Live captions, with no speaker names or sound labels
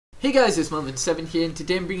Hey guys, it's Melvin7 here, and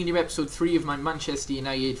today I'm bringing you episode 3 of my Manchester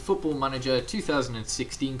United Football Manager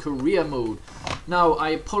 2016 career mode. Now, I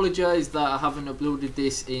apologise that I haven't uploaded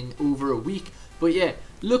this in over a week, but yeah,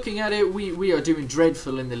 looking at it, we are doing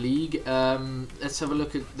dreadful in the league. Let's have a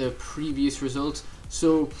look at the previous results.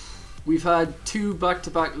 So, we've had 2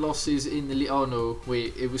 back-to-back losses in the league. Oh no,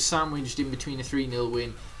 wait, it was sandwiched in between a 3-0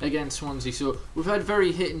 win against Swansea. So, we've had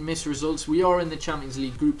very hit and miss results. We are in the Champions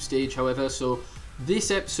League group stage, however, so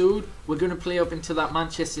this episode, we're going to play up into that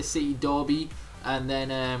Manchester City derby, and then,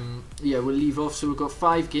 yeah, we'll leave off. So we've got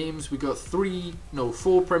 5 games, we've got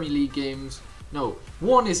 4 Premier League games. No,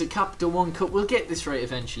 1 is a Capital One Cup. We'll get this right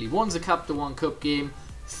eventually. 1's a Capital One Cup game,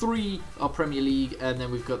 3 are Premier League, and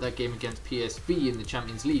then we've got that game against PSV in the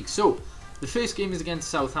Champions League. So, the first game is against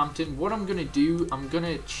Southampton. What I'm going to do, I'm going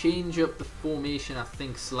to change up the formation, I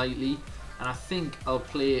think, slightly, and I think I'll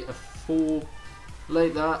play a 4...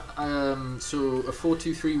 like that, so a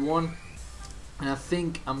 4-2-3-1, and I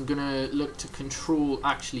think I'm gonna look to control.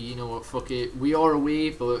 Actually, you know what, fuck it, we are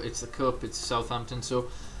away, but it's the cup, it's Southampton, so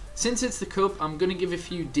since it's the cup, I'm gonna give a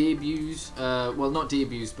few debuts, well, not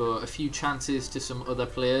debuts, but a few chances to some other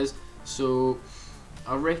players. So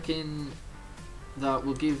I reckon that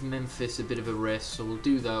we'll give Memphis a bit of a rest, so we'll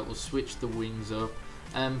do that. We'll switch the wings up.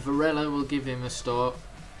 Varela, will give him a start,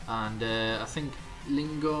 and I think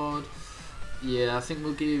Lingard, yeah, I think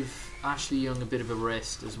we'll give Ashley Young a bit of a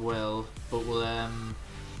rest as well, but we'll,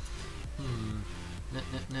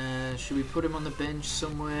 should we put him on the bench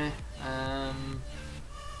somewhere? I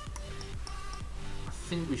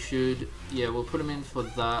think we should. Yeah, we'll put him in for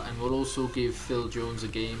that, and we'll also give Phil Jones a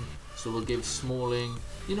game. So we'll give Smalling,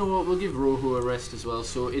 you know what, we'll give Rojo a rest as well.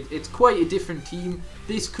 So it's quite a different team.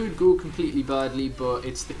 This could go completely badly, but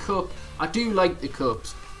it's the cup. I do like the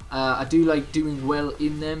cups. I do like doing well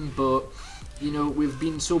in them, but you know, we've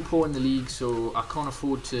been so poor in the league, so I can't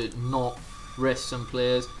afford to not rest some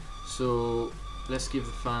players. So let's give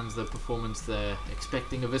the fans the performance they're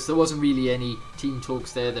expecting of us. There wasn't really any team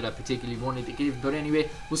talks there that I particularly wanted to give, but anyway,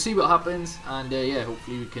 we'll see what happens, and yeah,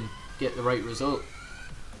 hopefully we can get the right result.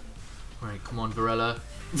 Alright, come on, Varela.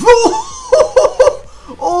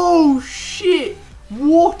 Oh shit!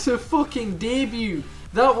 What a fucking debut!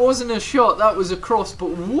 That wasn't a shot, that was a cross,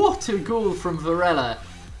 but what a goal from Varela.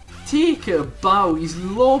 Take a bow, he's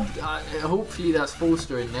lobbed. Hopefully that's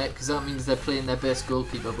Foster in net, because that means they're playing their best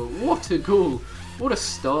goalkeeper. But what a goal! What a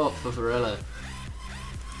start for Varela.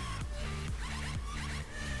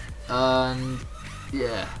 And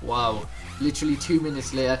yeah, wow. Literally 2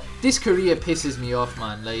 minutes later. This career pisses me off,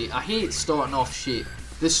 man. Like, I hate starting off shit.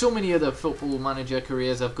 There's so many other football manager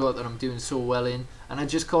careers I've got that I'm doing so well in, and I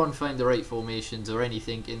just can't find the right formations or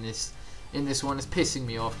anything in this one. It's pissing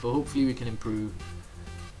me off, but hopefully we can improve.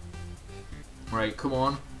 Right, come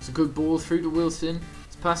on. It's a good ball through to Wilson.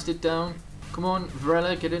 He's passed it down. Come on,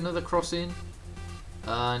 Varela, get another cross in.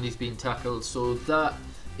 And he's been tackled. So that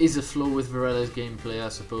is a flaw with Varela's gameplay, I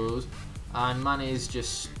suppose. And Mane is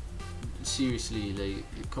just, seriously,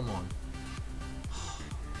 like, come on.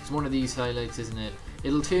 It's one of these highlights, isn't it?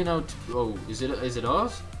 It'll turn out, oh, is it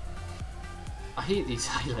ours? I hate these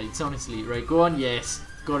highlights, honestly. Right, go on, yes.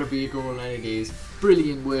 Gotta be a goal, and it is.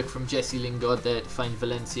 Brilliant work from Jesse Lingard there to find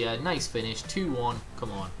Valencia. Nice finish, 2-1.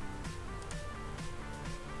 Come on.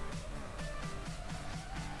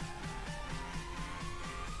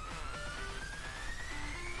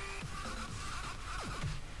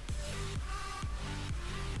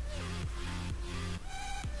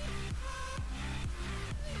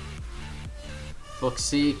 Fuck's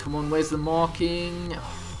sake, come on, where's the marking?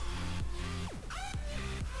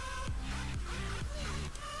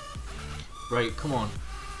 Right, come on.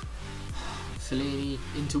 Fellaini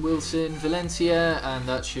into Wilson, Valencia, and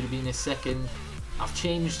that should have been a second. I've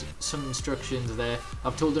changed some instructions there.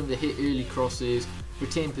 I've told them to hit early crosses,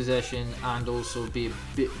 retain possession, and also be a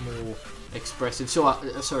bit more expressive. So,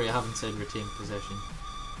 sorry, I haven't said retain possession.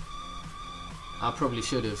 I probably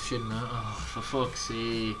should have, shouldn't I? Oh, for fuck's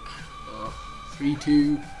sake. Oh,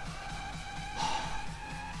 3-2.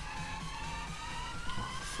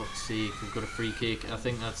 Oh, for fuck's sake, we've got a free kick. I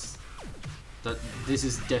think this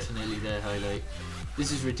is definitely their highlight.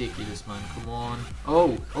 This is ridiculous, man. Come on.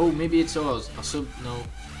 Oh, maybe it's ours. No.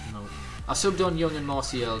 I subbed on Young and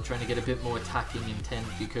Martial, trying to get a bit more attacking intent,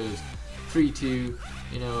 because 3-2,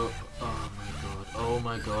 you know, oh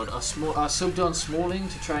my god. I subbed on Smalling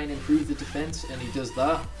to try and improve the defense, and he does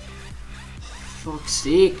that. Fuck's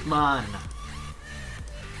sake, man.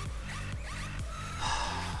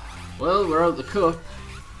 Well, we're out the cup.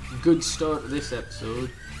 Good start to this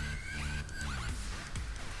episode.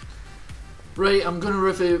 Right, I'm going to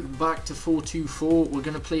revert back to 4-2-4. We're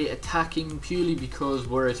going to play attacking purely because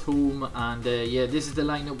we're at home. And yeah, this is the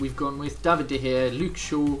lineup we've gone with. David De Gea, Luke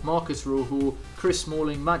Shaw, Marcus Rojo, Chris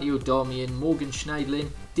Smalling, Matteo Darmian, Morgan Schneiderlin,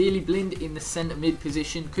 Daley Blind in the centre mid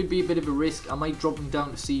position. Could be a bit of a risk. I might drop him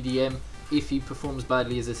down to CDM if he performs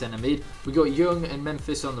badly as a centre mid. We got Young and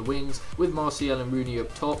Memphis on the wings with Martial and Rooney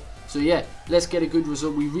up top. So yeah, let's get a good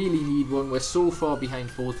result. We really need one. We're so far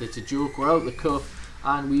behind fourth, it's a joke. We're out the cup.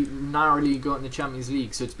 And we narrowly got in the Champions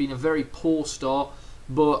League, so it's been a very poor start,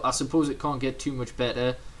 but I suppose it can't get too much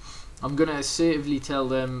better. I'm going to assertively tell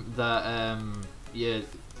them that, yeah,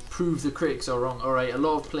 prove the critics are wrong. Alright, a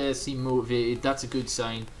lot of players seem motivated, that's a good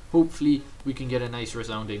sign. Hopefully we can get a nice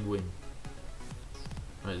resounding win.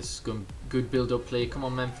 Right, this is good build-up play. Come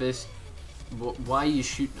on, Memphis. Why are you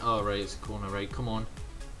shooting? Oh, right, it's a corner, right, come on.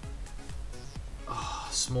 Oh,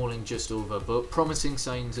 Smalling just over, but promising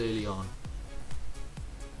signs early on.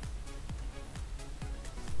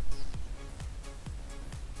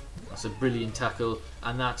 That's a brilliant tackle,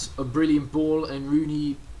 and that's a brilliant ball, and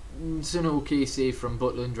Rooney, it's an okay save from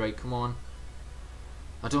Butland. Right, come on.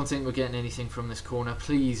 I don't think we're getting anything from this corner.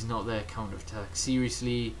 Please, not their counter-attack.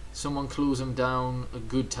 Seriously, someone close them down. A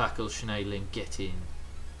good tackle, Schneiderlin, get in.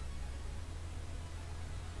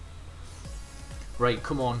 Right,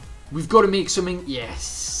 come on. We've got to make something.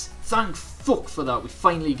 Yes! Thank fuck for that. We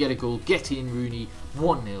finally get a goal. Get in, Rooney.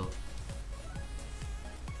 1-0.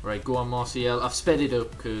 Right, go on, Martial. I've sped it up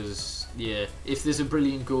because, yeah, if there's a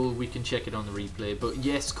brilliant goal, we can check it on the replay. But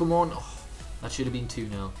yes, come on. Oh, that should have been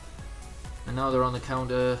 2-0. And now they're on the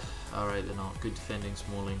counter. Alright, they're not. Good defending,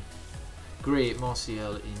 Smalling. Great,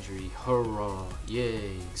 Martial injury. Hurrah.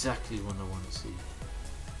 Yay, exactly what I want to see.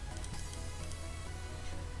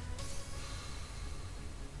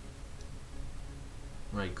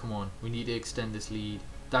 Right, come on. We need to extend this lead.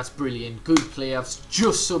 That's brilliant. Good play. I've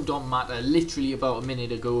just subbed on Mata literally about a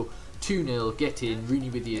minute ago. 2-0. Get in. Rooney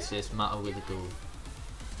with the assist. Mata with the goal.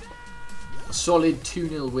 A solid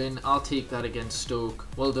 2-0 win. I'll take that against Stoke.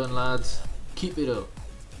 Well done, lads. Keep it up.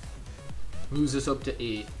 Moves us up to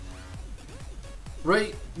 8.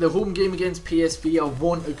 Right, the home game against PSV, I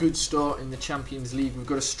want a good start in the Champions League. We've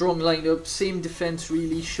got a strong lineup, same defence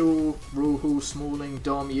really, Shaw, Rojo, Smalling,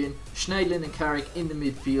 Darmian, Schneiderlin and Carrick in the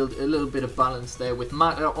midfield, a little bit of balance there with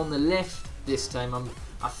Mata on the left this time.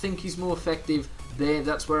 I think he's more effective there,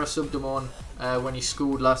 that's where I subbed him on when he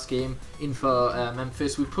scored last game in for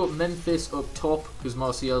Memphis. We put Memphis up top because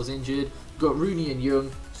Martial's injured, we've got Rooney and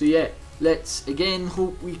Young, so yeah, let's again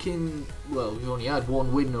hope we can, well, we've only had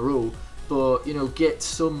one win in a row, but, you know, get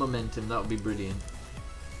some momentum. That would be brilliant.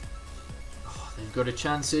 Oh, they've got a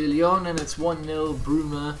chance early on, and it's 1-0.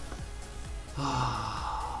 Bruma.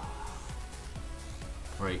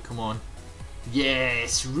 Right, come on.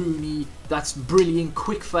 Yes, Rooney. That's brilliant.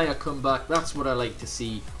 Quick fire comeback. That's what I like to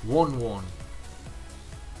see. 1-1.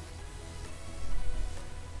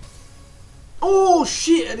 Oh,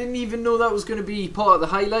 shit. I didn't even know that was going to be part of the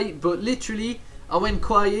highlight, but literally, I went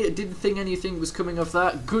quiet, didn't think anything was coming off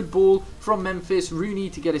that. Good ball from Memphis. Rooney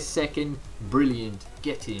to get a second. Brilliant.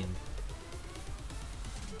 Get in.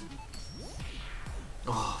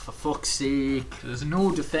 Oh, for fuck's sake. There's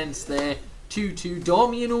no defence there. 2-2.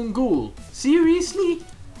 Darmian own goal. Seriously?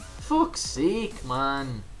 Fuck's sake,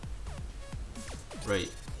 man.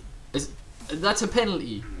 Right. That's a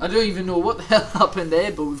penalty. I don't even know what the hell happened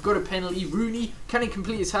there, but we've got a penalty. Rooney, can he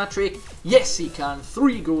complete his hat-trick? Yes, he can.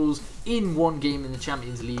 3 goals in 1 game in the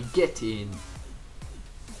Champions League. Get in.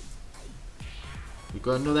 We've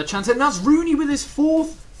got another chance, and that's Rooney with his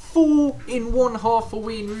 4th. 4 in 1 half for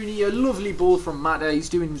Wayne Rooney. A lovely ball from Mata. He's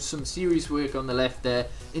doing some serious work on the left there,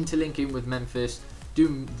 interlinking with Memphis.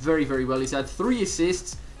 Doing very, very well. He's had 3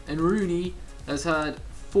 assists, and Rooney has had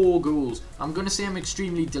 4 goals. I'm going to say I'm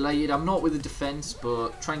extremely delighted. I'm not with the defence,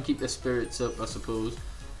 but try and keep their spirits up, I suppose.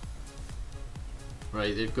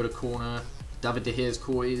 Right, they've got a corner. David De Gea's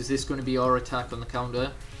caught it. Is this going to be our attack on the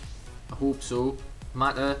counter? I hope so.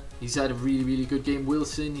 Mata, he's had a really, really good game.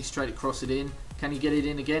 Wilson, he's tried to cross it in. Can he get it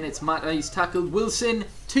in again? It's Mata, he's tackled. Wilson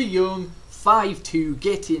to Young. 5-2.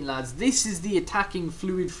 Get in, lads. This is the attacking,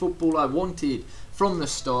 fluid football I wanted from the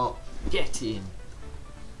start. Get in.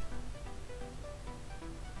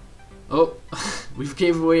 Oh, we've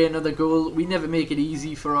gave away another goal. We never make it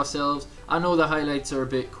easy for ourselves. I know the highlights are a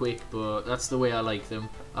bit quick, but that's the way I like them.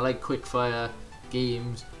 I like quick fire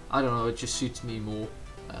games. I don't know, it just suits me more.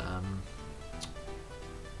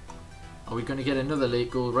 Are we going to get another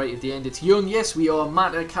late goal right at the end? It's Young. Yes, we are.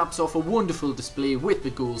 Mata caps off a wonderful display with the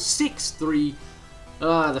goal. 6-3.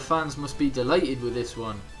 The fans must be delighted with this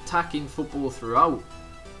one. Attacking football throughout.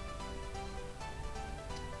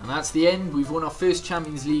 And that's the end. We've won our first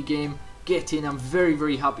Champions League game. get in. I'm very,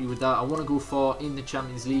 very happy with that. I want to go far in the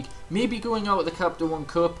Champions League. Maybe going out of the Capital One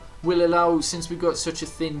Cup will allow, since we've got such a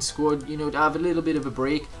thin squad, you know, to have a little bit of a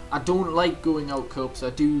break. I don't like going out cups.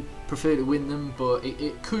 I do prefer to win them, but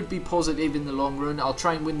it could be positive in the long run. I'll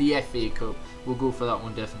try and win the FA Cup. We'll go for that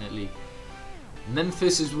one definitely.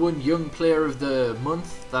 Memphis has won Young Player of the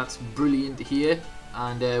Month. That's brilliant to hear.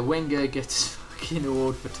 And Wenger gets fucking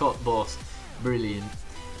award for top boss. Brilliant.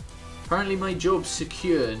 Apparently my job's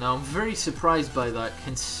secure. Now I'm very surprised by that,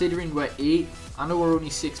 considering we're 8th. I know we're only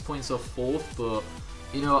 6 points off 4th, but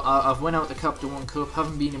you know, I've went out the Capital One Cup,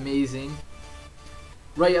 haven't been amazing.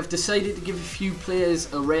 Right, I've decided to give a few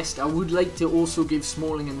players a rest. I would like to also give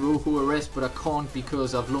Smalling and Rojo a rest, but I can't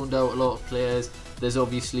because I've loaned out a lot of players. There's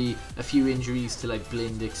obviously a few injuries to like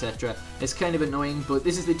Blind, etc. It's kind of annoying, but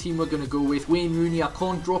this is the team we're going to go with. Wayne Rooney, I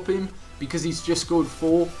can't drop him because he's just scored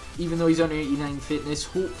 4, even though he's on 89 fitness.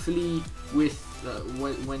 Hopefully with,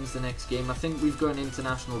 when's the next game? I think we've got an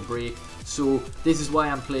international break, so this is why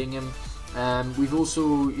I'm playing him. We've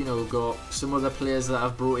also, you know, got some other players that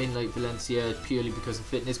I've brought in like Valencia purely because of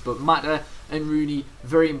fitness, but Mata and Rooney,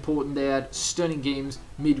 very important. They had stunning games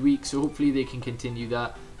midweek, so hopefully they can continue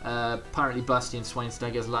that. Apparently Bastian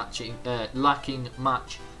Schweinsteiger's lacking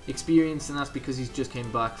match experience, and that's because he's just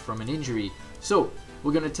came back from an injury. So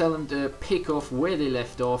we're going to tell them to pick off where they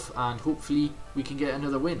left off, and hopefully we can get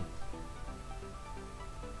another win.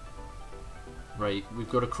 Right, we've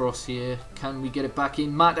got a cross here. Can we get it back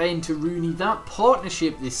in? Mata into Rooney. That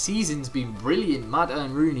partnership this season's been brilliant. Mata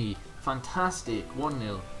and Rooney. Fantastic.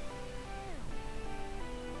 1-0.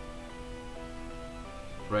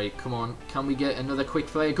 Right, come on. Can we get another quick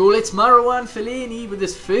fire goal? It's Marouane Fellaini with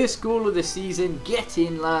his first goal of the season. Get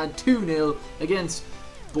in, lad. 2-0 against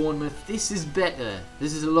Bournemouth. This is better.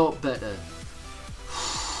 This is a lot better.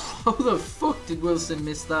 How the fuck did Wilson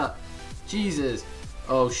miss that? Jesus.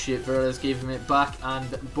 Oh shit, Varela's gave him it back,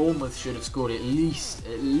 and Bournemouth should have scored at least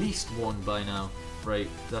one by now. Right,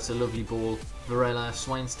 that's a lovely ball. Varela,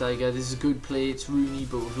 Schweinsteiger, this is a good play. It's Rooney,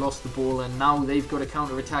 but we've lost the ball, and now they've got a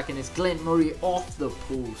counter-attack, and it's Glenn Murray off the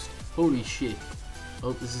post. Holy shit.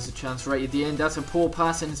 Oh, this is a chance right at the end. That's a poor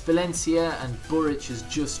pass, and it's Valencia, and Buric has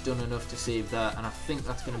just done enough to save that, and I think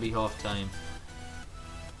that's going to be half-time.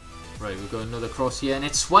 Right, we've got another cross here, and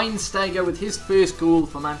it's Schweinsteiger with his first goal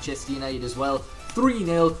for Manchester United as well.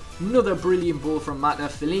 3-0, another brilliant ball from Mata.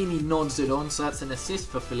 Fellaini nods it on, so that's an assist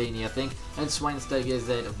for Fellaini, I think. And Schweinsteiger is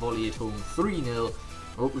there to volley it home. 3-0.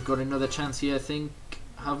 Oh, we've got another chance here, I think.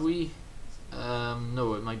 Have we?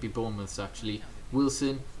 No, it might be Bournemouth's actually.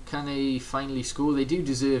 Wilson, can they finally score? They do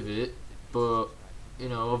deserve it, but, you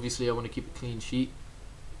know, obviously I want to keep a clean sheet.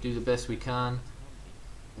 Do the best we can.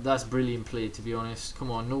 That's brilliant play, to be honest.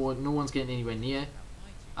 Come on, no one's getting anywhere near.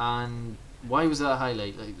 And why was that a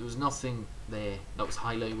highlight? Like, there was nothing there that was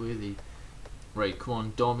highlight worthy. Right, come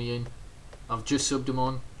on, Darmian. I've just subbed him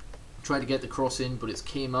on. Tried to get the cross in, but it's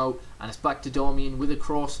came out, and it's back to Darmian with a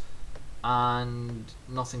cross, and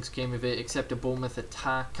nothing's came of it except a Bournemouth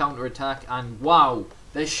attack, counter attack, and wow,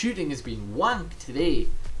 their shooting has been wank today.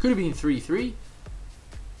 Could have been 3-3.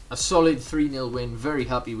 A solid 3-0 win. Very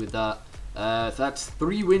happy with that. That's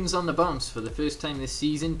 3 wins on the bounce for the first time this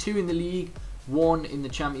season. 2 in the league, 1 in the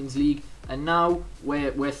Champions League, and now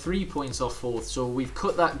we're 3 points off 4th, so we've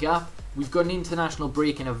cut that gap. We've got an international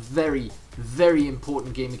break in a very, very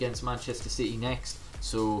important game against Manchester City next,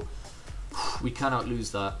 so we cannot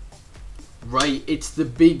lose that. Right, it's the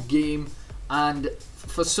big game, and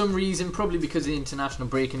for some reason, probably because of the international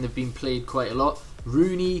break and they've been played quite a lot,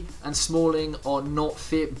 Rooney and Smalling are not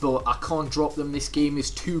fit, but I can't drop them. This game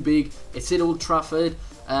is too big. It's at Old Trafford.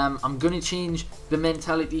 I'm going to change the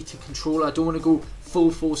mentality to control. I don't want to go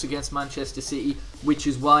full force against Manchester City, which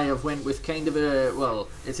is why I've went with kind of a, well,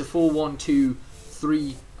 it's a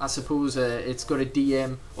 4-1-2-3, I suppose. It's got a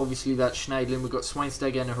DM, obviously that's Schneiderlin. We've got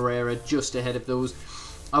Schweinsteiger and Herrera just ahead of those.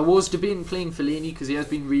 I was debating playing Fellaini because he has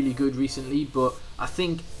been really good recently, but I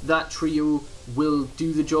think that trio will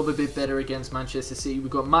do the job a bit better against Manchester City. We've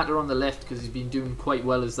got Mata on the left because he's been doing quite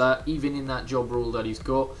well as that, even in that job role that he's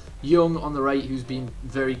got. Young on the right, who's been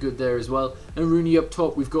very good there as well. And Rooney up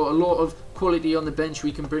top. We've got a lot of quality on the bench.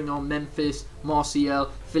 We can bring on Memphis,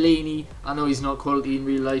 Martial, Fellaini. I know he's not quality in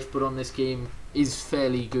real life, but on this game is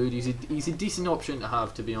fairly good. He's a decent option to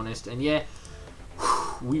have, to be honest. And yeah,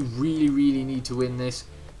 we really, really need to win this.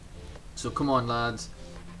 So come on, lads.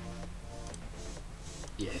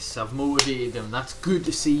 Yes, I've motivated them. That's good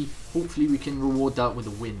to see. Hopefully we can reward that with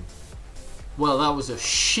a win. Well, that was a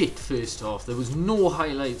shit first half. There was no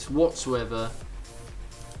highlights whatsoever.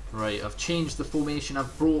 Right, I've changed the formation.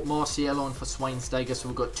 I've brought Martial on for Schweinsteiger, so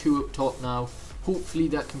we've got 2 up top now. Hopefully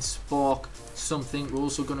that can spark something. We're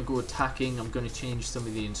also going to go attacking. I'm going to change some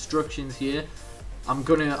of the instructions here. I'm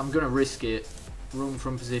gonna risk it. Roam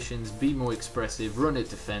from positions, be more expressive, run at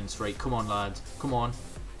defense. Right, come on lads, come on.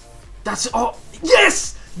 That's, oh,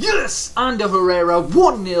 yes! Yes! Ander Herrera,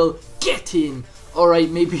 1-0, get in. Alright,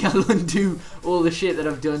 maybe I'll undo all the shit that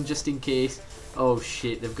I've done just in case. Oh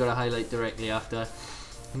shit, they've got a highlight directly after.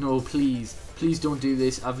 No, please. Please don't do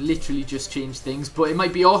this. I've literally just changed things, but it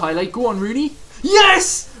might be our highlight. Go on, Rooney.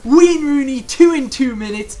 Yes! Wayne Rooney, 2 in 2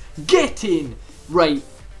 minutes. Get in. Right.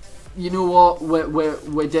 You know what?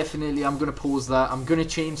 We're definitely... I'm going to pause that. I'm going to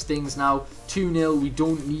change things now. 2-0. We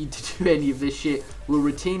don't need to do any of this shit. We'll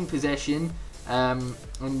retain possession. And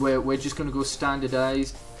we're just going to go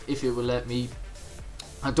standardised, if it will let me.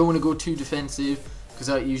 I don't want to go too defensive, because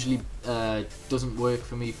that usually doesn't work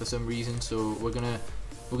for me for some reason. So we're gonna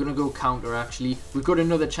go counter. Actually, we've got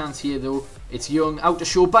another chance here though. It's Young out to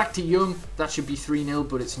show, back to Young. That should be 3-0,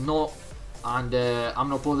 but it's not. And I'm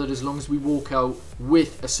not bothered as long as we walk out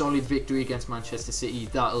with a solid victory against Manchester City.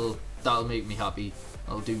 That'll make me happy.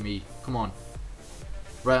 That'll do me. Come on.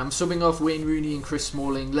 Right, I'm subbing off Wayne Rooney and Chris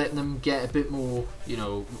Smalling, letting them get a bit more, you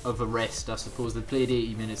know, of a rest. I suppose they played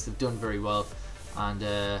 80 minutes. They've done very well. And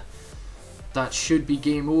that should be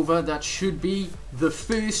game over. That should be the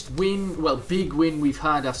first win, well, big win we've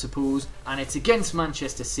had, I suppose. And it's against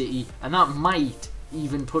Manchester City. And that might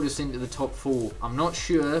even put us into the top 4. I'm not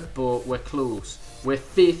sure, but we're close. We're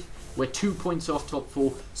 5th. We're 2 points off top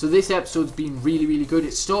 4. So this episode's been really, really good.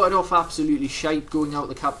 It started off absolutely shite going out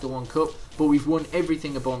the Capital One Cup. But we've won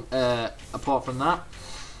everything apart from that.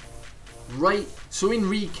 Right, so in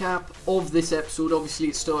recap of this episode, obviously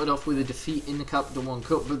it started off with a defeat in the Capital One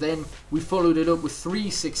Cup, but then we followed it up with 3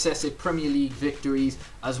 successive Premier League victories,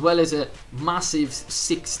 as well as a massive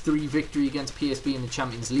 6-3 victory against PSV in the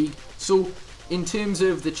Champions League. So in terms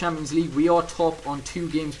of the Champions League, we are top on 2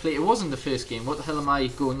 games played. It wasn't the first game. What the hell am I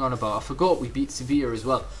going on about? I forgot we beat Sevilla as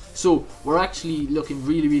well. So we're actually looking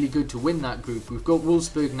really, really good to win that group. We've got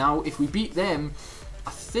Wolfsburg now. If we beat them,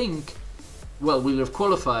 I think... well, we'll have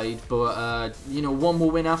qualified, but, you know, 1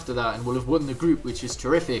 more win after that and we'll have won the group, which is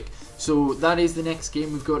terrific. So that is the next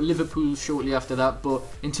game. We've got Liverpool shortly after that. But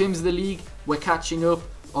in terms of the league, we're catching up.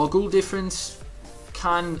 Our goal difference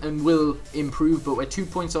can and will improve, but we're 2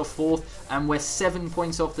 points off 4th and we're 7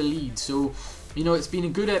 points off the lead. So, you know, it's been a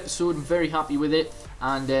good episode. I'm very happy with it.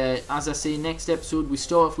 And as I say, next episode we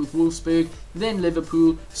start off with Wolfsburg, then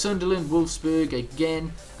Liverpool, Sunderland, Wolfsburg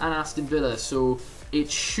again, and Aston Villa. So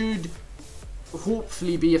it should...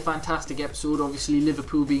 hopefully be a fantastic episode. Obviously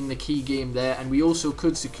Liverpool being the key game there, and we also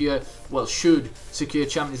could secure, well, should secure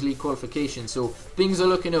Champions League qualification. So things are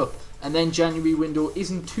looking up, and then January window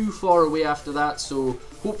isn't too far away after that. So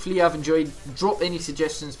hopefully I've enjoyed. Drop any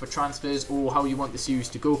suggestions for transfers or how you want the series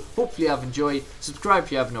to go. Hopefully I've enjoyed. Subscribe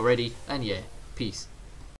if you haven't already, and yeah, peace.